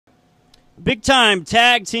Big time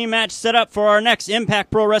tag team match set up for our next Impact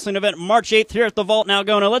Pro Wrestling event March 8th here at the Vault in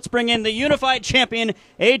Algona. Let's bring in the unified champion,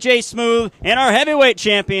 AJ Smooth, and our heavyweight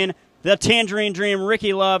champion, the Tangerine Dream,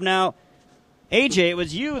 Ricky Love. Now, AJ, it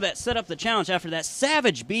was you that set up the challenge after that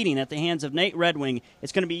savage beating at the hands of Nate Red Wing.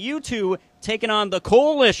 It's going to be you two taking on the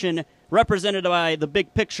Coalition, represented by the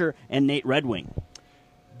Big Picture and Nate Red Wing.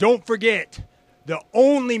 Don't forget, the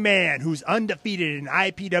only man who's undefeated in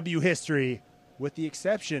IPW history, with the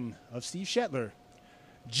exception of Steve Shetler,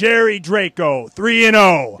 Jerry Draco,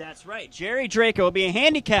 3-0. That's right. Jerry Draco will be a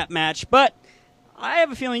handicap match, but I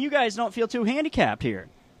have a feeling you guys don't feel too handicapped here.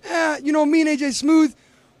 You know, me and AJ Smooth,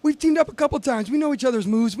 we've teamed up a couple times. We know each other's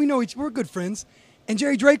moves. We're good friends. And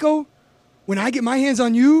Jerry Draco, when I get my hands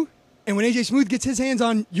on you, and when AJ Smooth gets his hands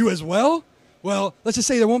on you as well, let's just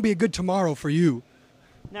say there won't be a good tomorrow for you.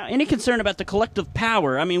 Now, any concern about the collective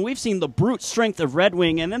power? I mean, we've seen the brute strength of Red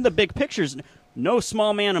Wing, and then the Big Picture's no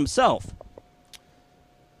small man himself.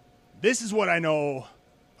 This is what I know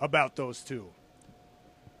about those two.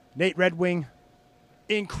 Nate Red Wing,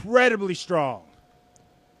 incredibly strong.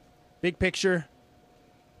 Big Picture,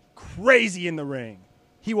 crazy in the ring.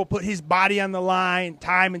 He will put his body on the line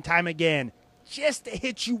time and time again just to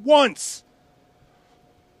hit you once.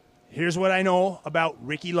 Here's what I know about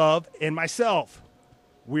Ricky Love and myself.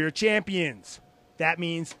 We're champions. That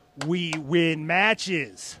means we win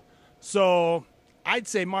matches. So I'd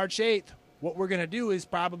say March 8th, what we're going to do is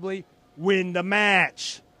probably win the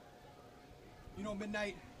match. You know,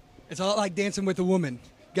 Midnight, it's a lot like dancing with a woman.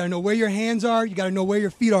 You got to know where your hands are. You got to know where your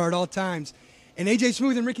feet are at all times. And AJ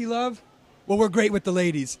Smooth and Ricky Love, well, we're great with the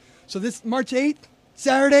ladies. So this March 8th,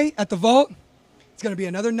 Saturday at the Vault, it's going to be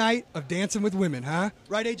another night of dancing with women, huh?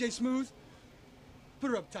 Right, AJ Smooth?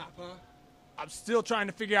 Put her up top, huh? I'm still trying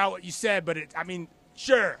to figure out what you said, but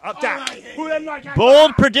sure, up top. Right.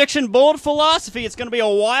 Bold prediction, bold philosophy. It's going to be a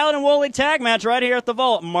wild and woolly tag match right here at the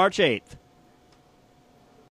Vault March 8th.